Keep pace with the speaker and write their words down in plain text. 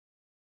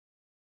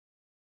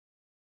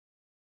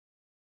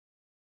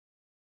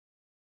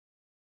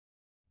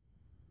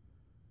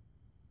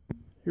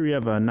Here we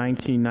have a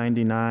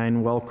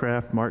 1999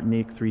 Wellcraft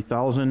Martinique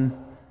 3000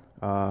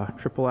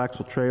 triple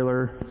axle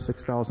trailer,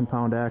 6,000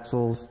 pound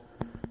axles,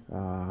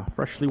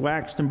 freshly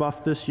waxed and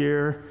buffed this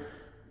year,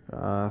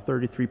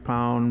 33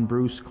 pound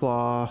Bruce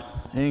claw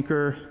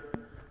anchor.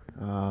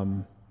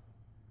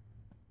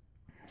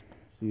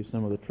 See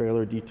some of the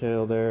trailer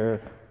detail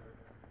there.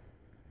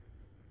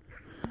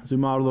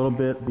 Zoom out a little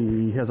bit.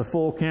 Has a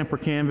full camper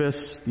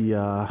canvas.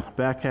 The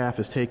back half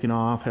is taken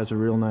off, has a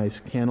real nice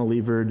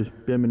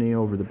cantilevered bimini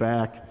over the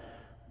back.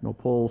 No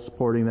poles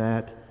supporting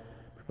that.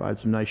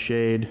 Provides some nice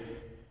shade.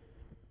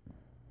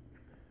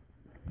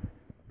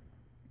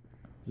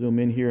 Zoom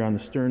in here on the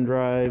stern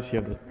drives.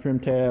 You have the trim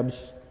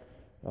tabs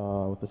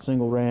with a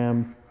single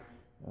ram.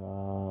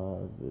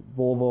 The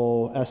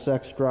Volvo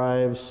SX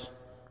drives,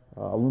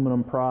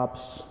 aluminum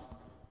props.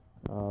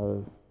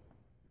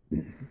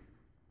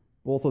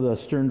 Both of the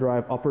stern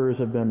drive uppers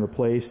have been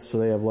replaced, so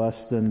they have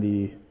less than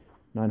the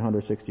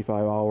 965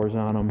 hours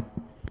on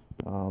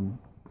them.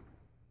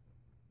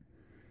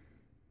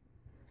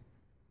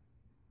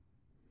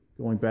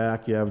 Going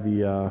back, you have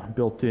the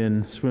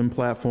built-in swim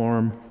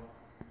platform,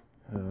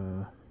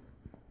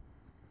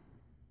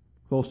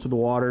 close to the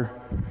water.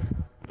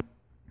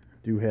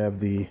 Do have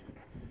the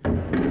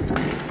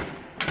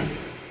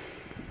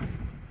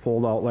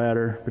fold-out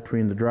ladder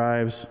between the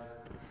drives.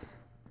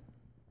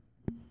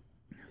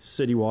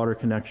 City water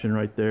connection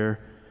right there.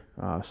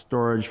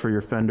 Storage for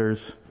your fenders.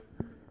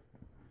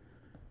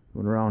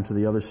 Going around to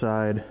the other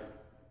side,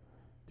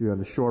 do have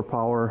the shore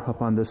power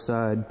up on this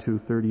side, two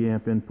 30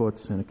 amp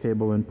inputs and a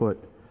cable input.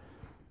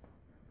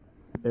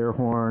 Air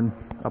horn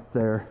up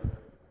there.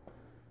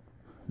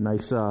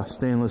 Nice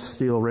stainless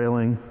steel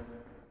railing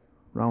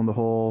around the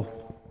whole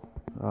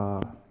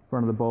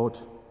front of the boat.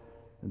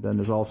 And then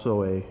there's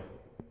also a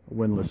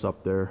windlass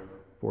up there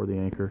for the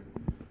anchor.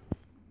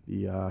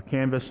 The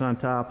canvas on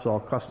top is all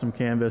custom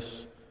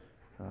canvas,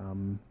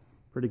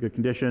 pretty good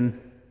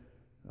condition.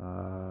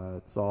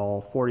 It's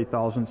all 40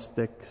 thousandths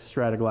thick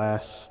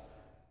Strataglass.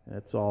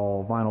 It's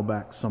all vinyl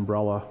back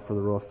umbrella for the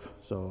roof,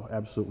 so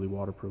absolutely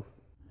waterproof.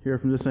 Here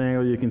from this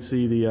angle you can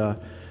see the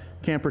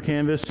camper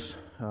canvas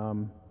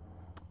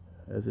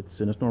as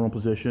it's in its normal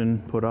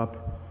position, put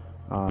up.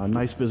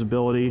 Nice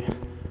visibility,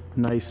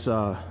 nice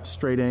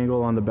straight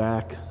angle on the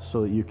back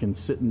so that you can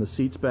sit in the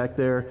seats back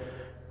there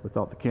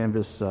without the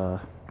canvas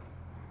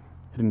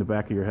hitting the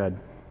back of your head.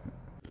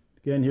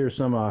 Again, here's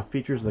some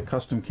features of the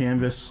custom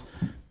canvas.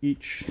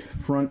 Each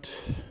front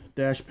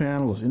dash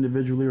panel is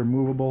individually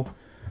removable.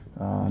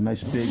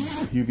 Nice big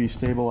UV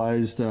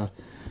stabilized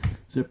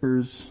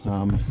zippers.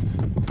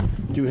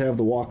 Do have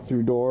the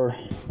walk-through door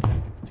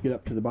to get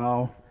up to the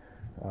bow.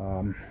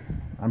 On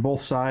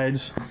both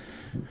sides,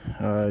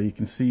 you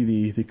can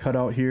see the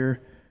cutout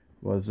here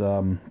was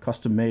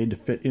custom made to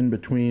fit in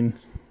between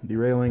the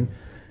railing.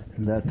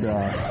 And that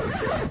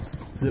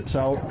zips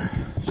out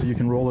so you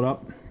can roll it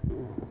up,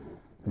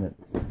 and it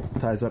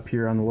ties up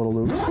here on the little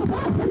loop.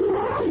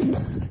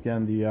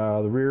 Again, the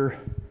rear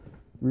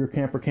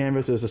camper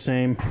canvas is the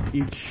same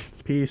each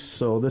piece,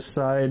 so this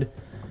side,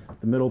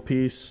 the middle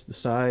piece, the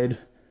side,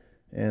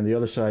 and the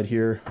other side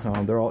here,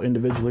 they're all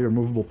individually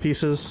removable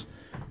pieces.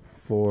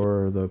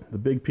 For the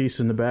big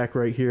piece in the back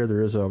right here,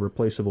 there is a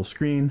replaceable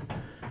screen,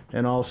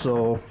 and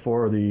also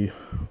for the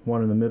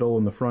one in the middle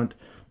in the front,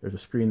 there's a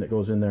screen that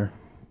goes in there.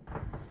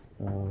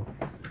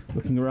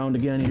 Looking around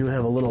again, you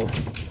have a little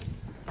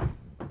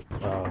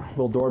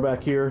door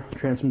back here,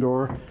 transom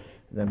door, and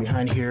then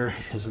behind here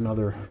is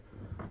another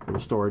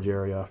little storage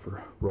area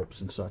for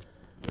ropes and such.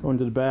 Going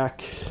to the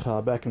back,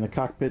 back in the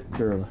cockpit,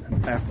 or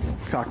aft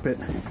cockpit,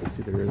 you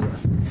see there is a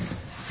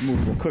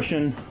movable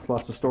cushion,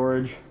 lots of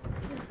storage,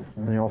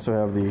 and then you also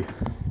have the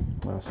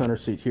center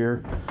seat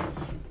here.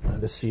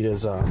 This seat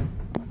is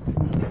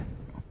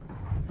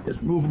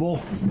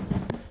movable.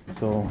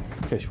 So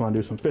in case you want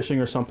to do some fishing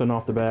or something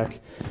off the back,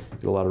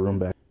 get a lot of room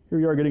back. Here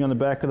we are getting on the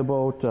back of the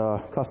boat,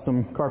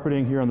 custom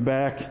carpeting here on the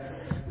back.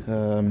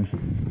 Do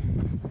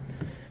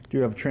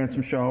have a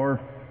transom shower,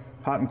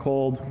 hot and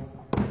cold.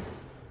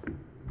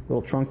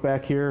 Little trunk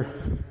back here,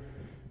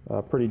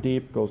 pretty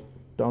deep, goes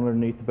down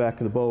underneath the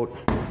back of the boat.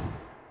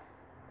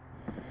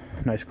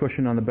 Nice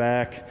cushion on the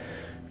back,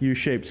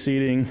 U-shaped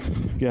seating.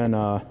 Again,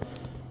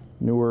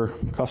 newer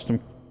custom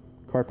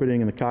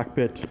carpeting in the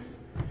cockpit.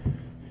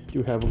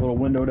 Do have a little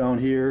window down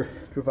here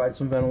to provide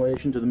some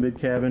ventilation to the mid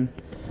cabin.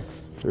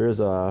 There is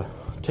a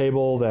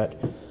table that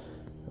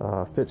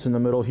fits in the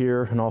middle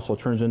here and also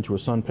turns into a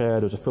sun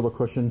pad. There's a filler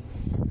cushion.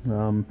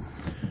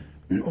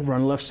 Over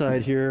on the left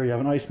side here, you have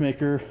an ice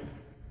maker.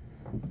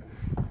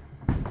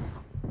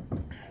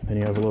 And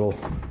you have a little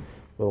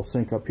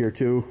sink up here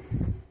too.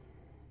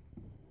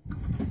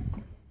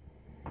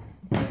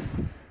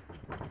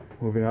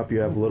 Moving up,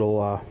 you have a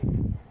little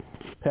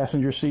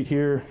passenger seat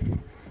here,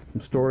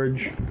 some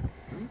storage.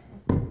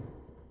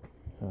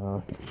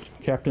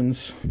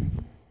 Captain's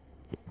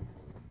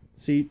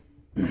seat,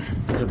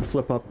 there's a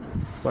flip-up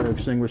fire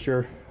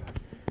extinguisher.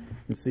 You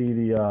can see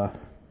the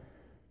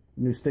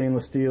new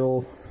stainless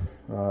steel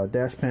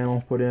dash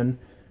panel put in,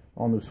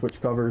 all new switch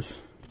covers.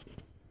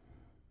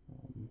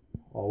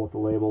 all with the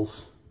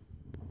labels.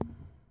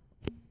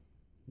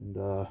 And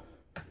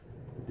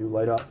they do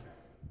light up.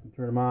 You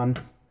turn them on.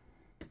 Kind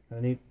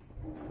of neat.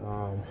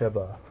 Have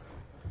a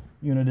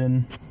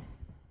Uniden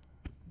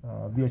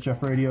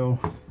VHF radio,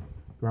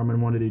 Garmin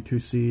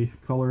 182C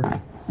color,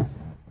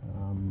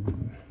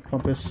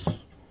 compass,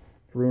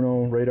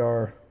 Crowne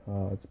radar.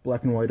 It's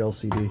black and white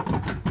LCD.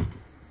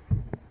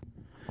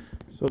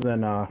 So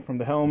then from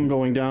the helm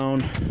going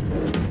down,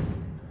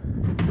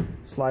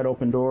 slide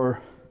open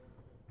door,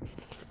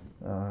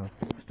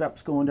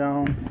 steps going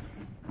down.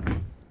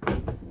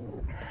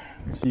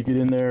 So you get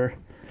in there.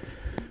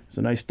 It's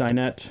a nice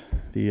dinette.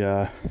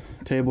 The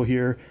table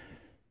here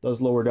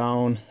does lower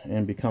down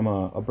and become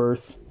a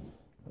berth.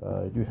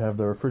 You do have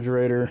the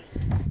refrigerator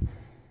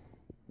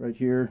right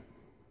here.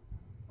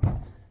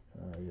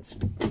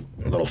 Just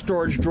a little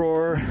storage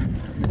drawer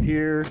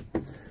here.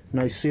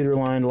 Nice cedar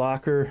lined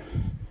locker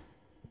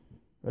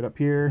right up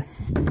here.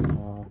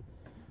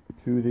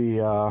 To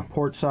the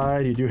port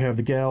side, you do have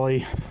the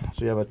galley.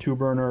 So you have a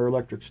 2-burner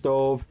electric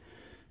stove,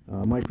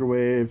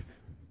 microwave,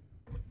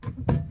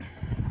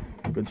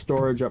 good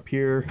storage up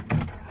here.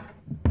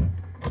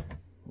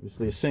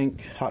 Obviously a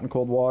sink, hot and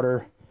cold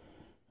water,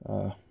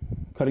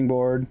 cutting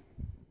board.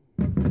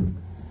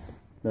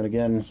 Then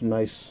again, some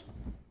nice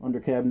under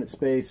cabinet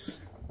space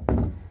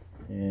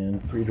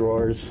and 3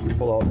 drawers,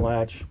 pull out and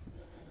latch.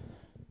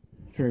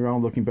 Turning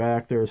around, looking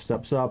back, there are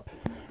steps up,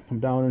 come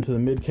down into the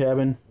mid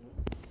cabin.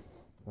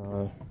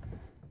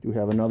 Do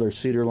have another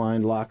cedar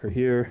lined locker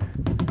here,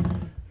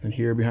 and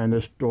here behind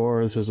this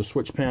door this is a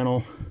switch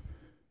panel.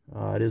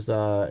 It is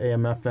a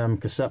AM/FM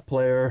cassette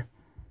player,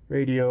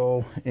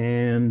 radio,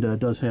 and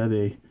does have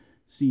a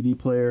CD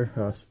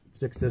player,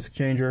 6-disc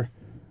changer.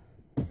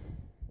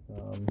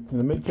 In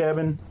the mid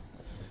cabin,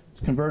 it's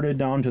converted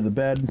down to the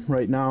bed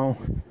right now.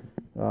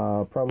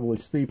 Probably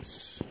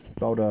sleeps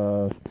about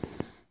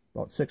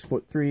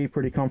 6'3",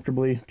 pretty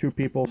comfortably, 2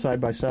 people side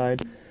by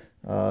side.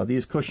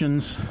 These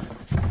cushions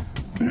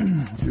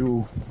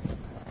do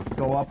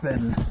go up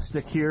and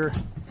stick here,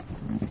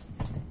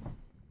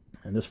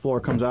 and this floor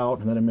comes out,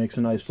 and then it makes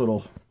a nice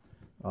little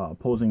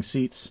opposing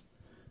seats.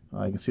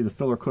 You can see the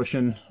filler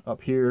cushion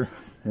up here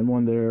and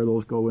one there.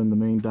 Those go in the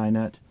main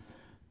dinette.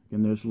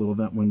 And there's a little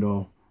vent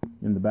window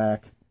in the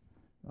back.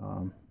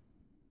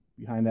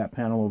 Behind that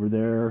panel over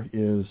there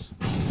is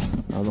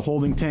the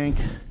holding tank,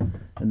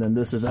 and then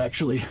this is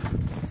actually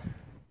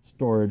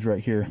storage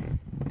right here.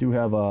 Do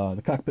have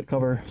the cockpit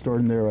cover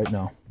stored in there right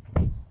now.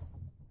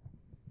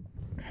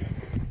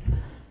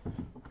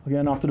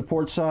 Again, off to the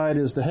port side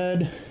is the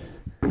head.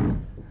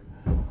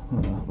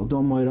 The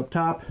dome light up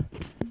top.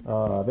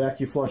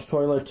 Vacuum flush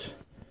toilet,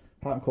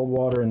 hot and cold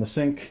water in the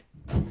sink.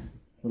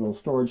 Little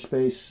storage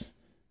space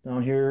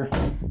down here.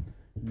 And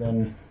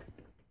then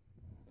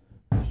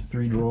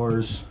 3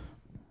 drawers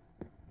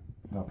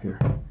up here.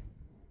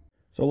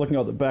 So looking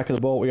out the back of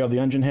the boat, we have the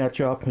engine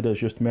hatch up. It is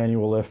just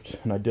manual lift,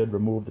 and I did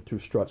remove the 2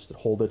 struts that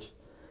hold it.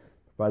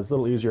 Provides a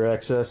little easier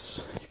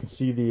access. You can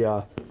see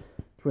the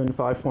twin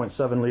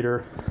 5.7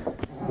 liter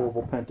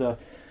Volvo Penta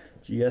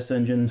GS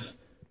engines,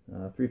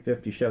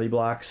 350 Chevy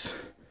blocks.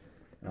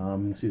 You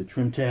can see the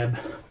trim tab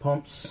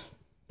pumps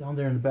down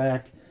there in the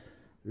back.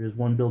 There is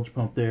 1 bilge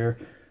pump there,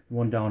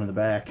 1 down in the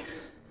back.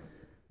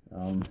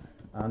 On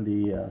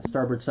the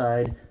starboard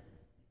side,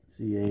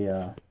 you see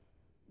a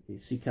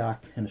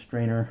seacock and a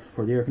strainer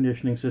for the air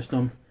conditioning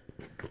system.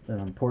 Then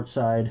on the port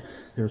side,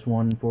 there's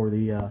one for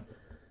the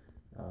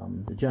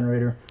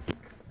generator.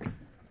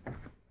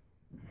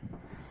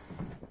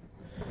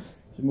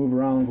 So move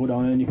around, go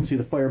down in, you can see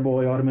the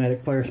Fireboy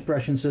automatic fire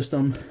suppression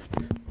system.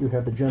 You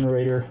have the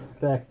generator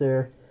back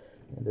there,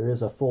 and there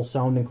is a full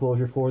sound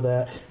enclosure for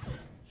that.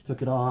 Just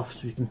took it off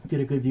so you can get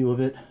a good view of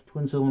it.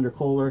 Twin cylinder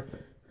Kohler.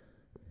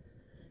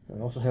 I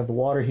also have the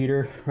water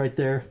heater right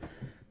there.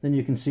 Then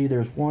you can see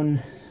there's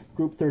 1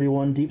 Group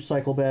 31 deep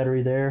cycle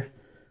battery there.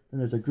 Then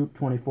there's a Group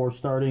 24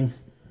 starting,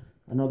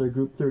 another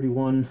Group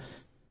 31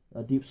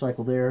 deep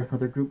cycle there,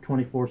 another Group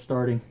 24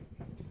 starting.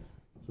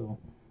 So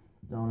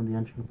down in the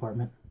engine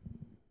compartment.